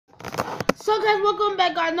So guys, welcome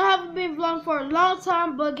back. I know I haven't been vlogging for a long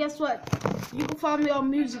time, but guess what? You can follow me on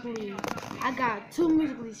Musical.ly. I got 2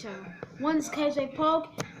 Musical.ly channels. One is KJ Poke,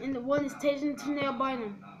 and the one is Tajan Tanel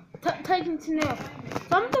Bynum. Tajan Tanel.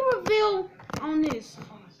 So I'm gonna reveal on this.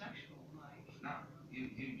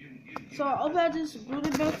 So I open I just glued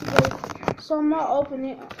it back together. So I'm gonna open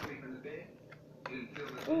it.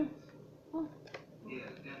 Ooh. Oh.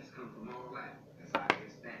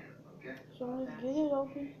 So I'm gonna get it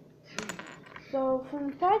open. So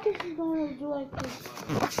from the package, it's gonna do like this.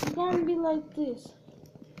 It's gonna be like this.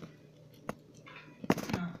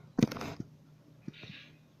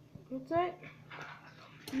 Protect.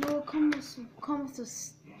 No, it comes with a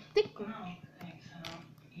sticker.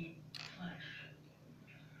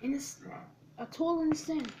 And it's a tool in the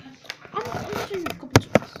stand. I'm gonna show you a couple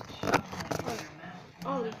tricks.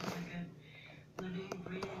 Alright.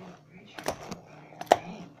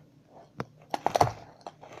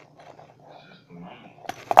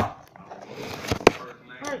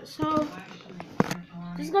 Alright, so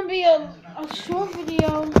this is gonna be a short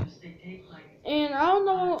video, and I don't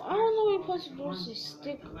know what you're supposed to do with this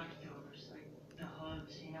sticker.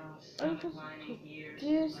 Are you supposed to put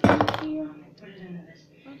this in here?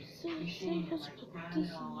 I think you're supposed to put this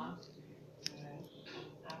in.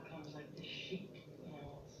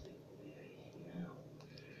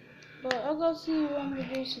 But I gotta see what I'm gonna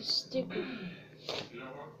do with this sticker.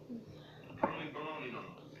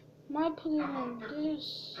 Might put it on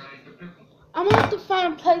this. I'm gonna have to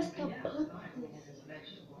find a place to put this.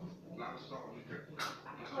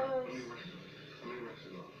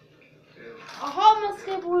 I have my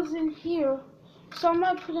skateboards in here, so I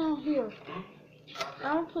might put it on here.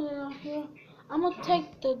 I'm gonna put it on here. I'm gonna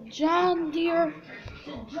take the John Deere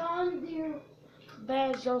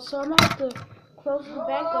badge though, so I'm gonna have to close the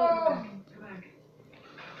back up.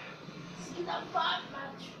 See that five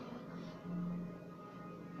match.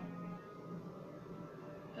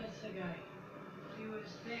 That's the guy. He was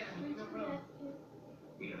there in the room.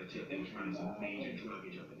 We got a tip that was running some major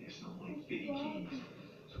druggage up in there, something like 50 keys.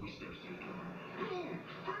 So we stepped through the door. Boom!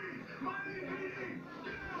 Freeze! My APD!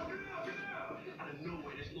 Get out! Get out! Get out! Out of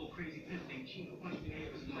nowhere, this little crazy pimp named Chino punched me in the head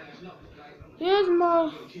with some brass knuckles. Here's my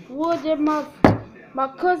wood that my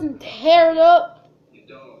cousin teared up. Your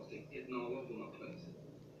dogs, they getting all over my place.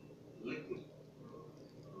 Liquid.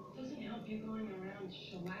 Doesn't help you going around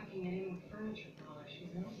shellacking it in with furniture polish, you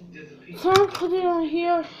know? So I'm gonna put it on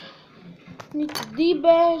here. Need the D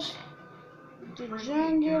badge, the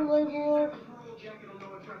John Deere label.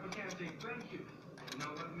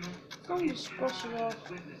 So I'm just brush it off.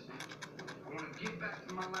 I want to get back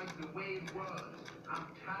to my life the way it was. I'm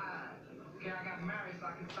tired. Okay, I got married so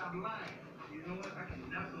I can stop lying. You know what? I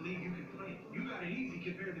cannot believe you complain. You got it easy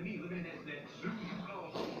compared to me living in that zoo you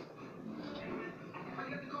call home. Hey man, why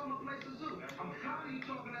you have to call my place a zoo? I'm tired of you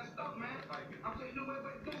talking that stuff, man. I'm saying, no, wait,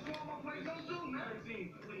 don't call my place a zoo, man.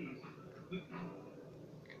 Please.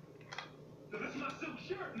 That's my silk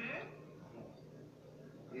shirt, man.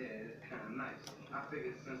 Yeah, it's kind of nice. I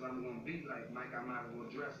figured since I'm going to be like Mike, I might as well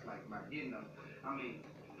dress like Mike, you know. I mean,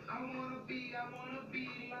 I want to be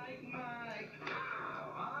like Mike.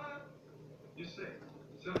 Huh? You say.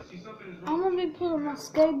 So, see, something is wrong. I'm gonna be putting my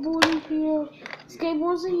skateboard in here.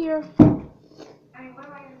 Skateboards in here. I mean, what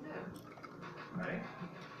am I going to do? Right?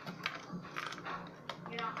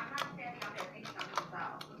 You know, I'm not standing up there thinking of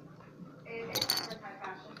myself. It is a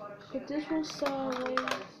fashion photo shoot. Put this one sideways.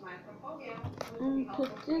 And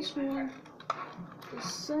put this one the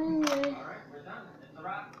same way. All right, we're done. It's a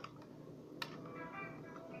wrap.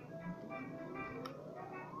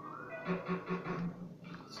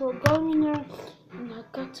 So go in there, and I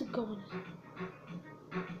got to go in it.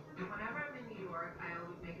 Whenever I'm in New York, I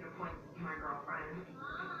always make it a point to see my girlfriend.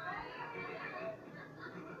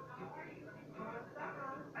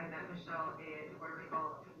 I met Michelle in Puerto Rico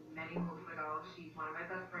many moons ago. She's one of my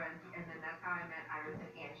best friends, and then that's how I met Iris and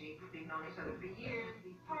Angie. We've known each other for years.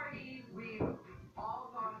 We've partied. We've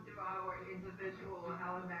all gone through our individual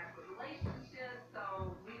hell and back relationships.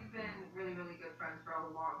 So we've been really, really good friends for a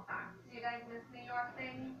long time. Do you guys miss New York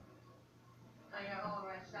things? Like your old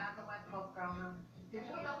restaurant, the West Coast girl. Did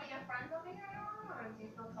you know your friends over here at all? Or do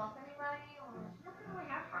you still talk to anybody? Or not really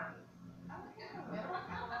have friends.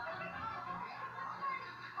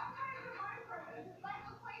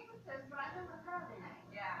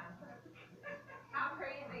 Yeah. How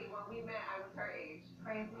crazy. When we met, I was her age.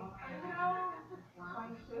 Crazy. No.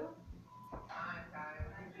 22?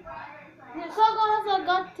 Yeah, so guys, I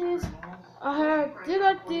got this. I did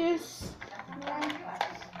like this.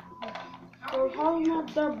 So how you not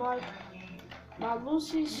that by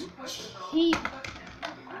Lucy's Cheap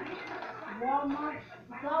Walmart.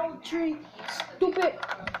 Dollar Tree, stupid,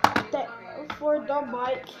 that for a dumb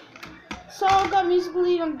bike. So I got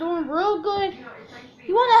Musical.ly. I'm doing real good.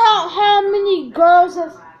 You wanna know how many girls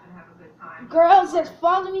that's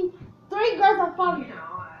follow me? 3 girls that follow me.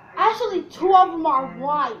 Actually, 2 of them are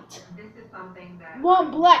white,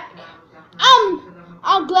 1 black.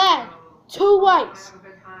 I'm glad. 2 whites.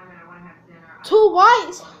 2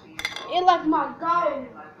 whites. It like my goal.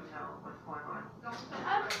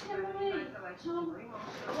 Actually, 2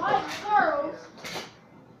 white girls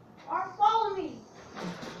are following me.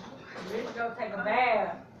 Let's go take a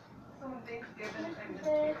bath.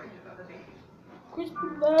 Crispy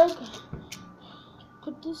bag.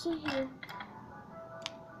 Put this in here.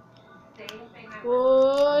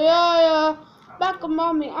 Oh yeah. Back of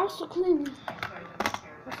mommy. I'm still cleaning.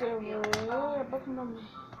 I said, oh yeah, back of mommy.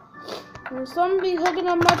 And somebody hooking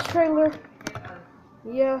up my trailer.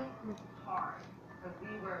 Yeah.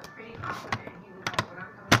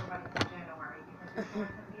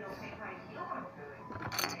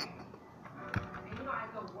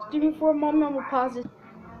 Give me 4 moments, I'm gonna pause it.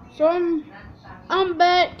 So I'm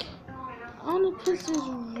back. I'm gonna put this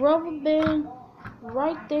rubber band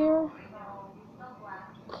right there,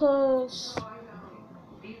 cause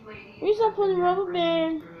reason I put the rubber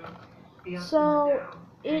band so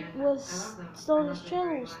this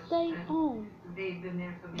trailer will stay on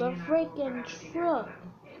the freaking truck.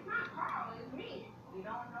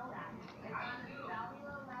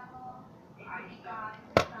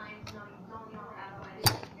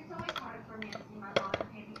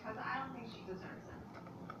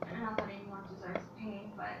 Not that anyone deserves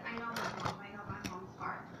pain, but I know my mom's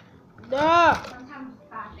heart. Sometimes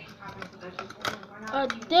bad things happen to those people who are not. I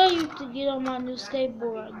dare you to get on my new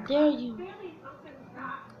skateboard. I dare you.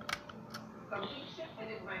 Something shifted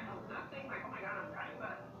in my health. Nothing like, oh my god, I'm dying,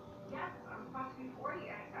 but yes, I'm supposed to be 40. I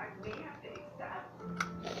may have to accept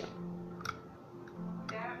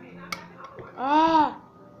that I may not have another one. Ah!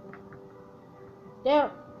 There.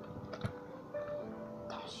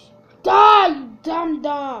 Die, you dumb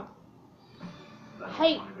dog!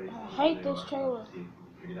 I hate this trailer.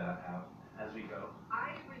 Figure that out as we go.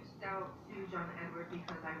 I reached out to John Edward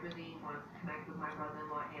because I really want to connect with my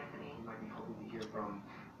brother-in-law Anthony. You might be hoping to hear from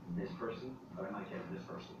this person, but I might get this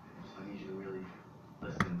person. So I need you to really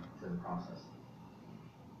listen to the process.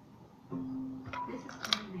 This is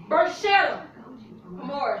Tony. Bershetta!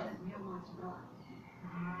 Morris.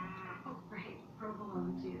 Oh, right.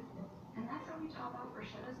 Provolone too. And that's how we top out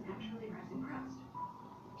Berchetta's naturally rising crust.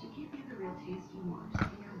 To give you the real taste you want in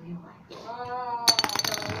your real life. Oh,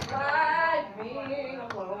 don't like me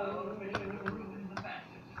alone.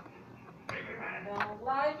 I don't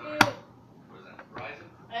like it.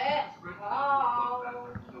 At all.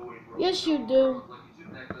 Yes, you do.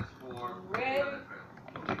 Ready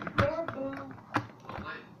for boo.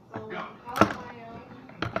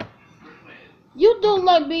 You don't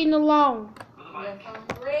like being alone. Yes,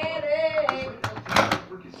 I'm ready.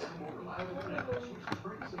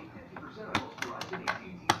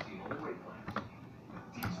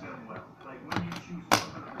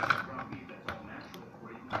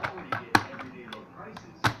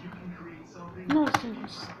 No, it's gonna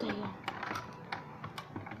stay on.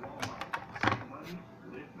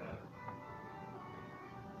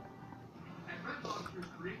 At Red Lobster's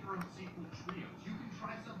Create Your Own Seafood Trios, you can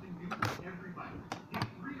try something new with every bite. Get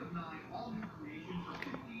 3 of 9 all-new creations for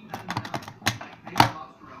 $15.99, like baked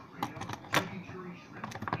lobster Alfredo, chimichurri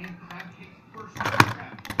shrimp, and crab cakes first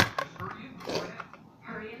crab. Just hurry in, go ahead.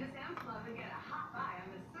 Hurry into Sam's Club and get a hot buy on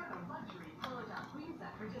this Serta luxury Polo Top queen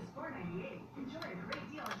set for just $4.98. Enjoy a great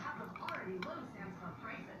deal on top of already low Sam's Club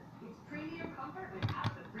prices. It's premium comfort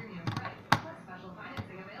without the premium price, plus special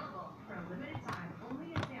financing available for a limited time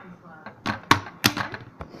only at Sam's Club.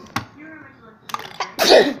 You remember to look through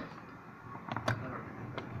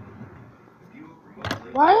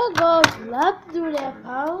Why do girls love to do that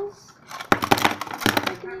pose?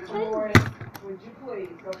 Morris, would you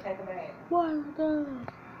please go take a bath? Why do girls?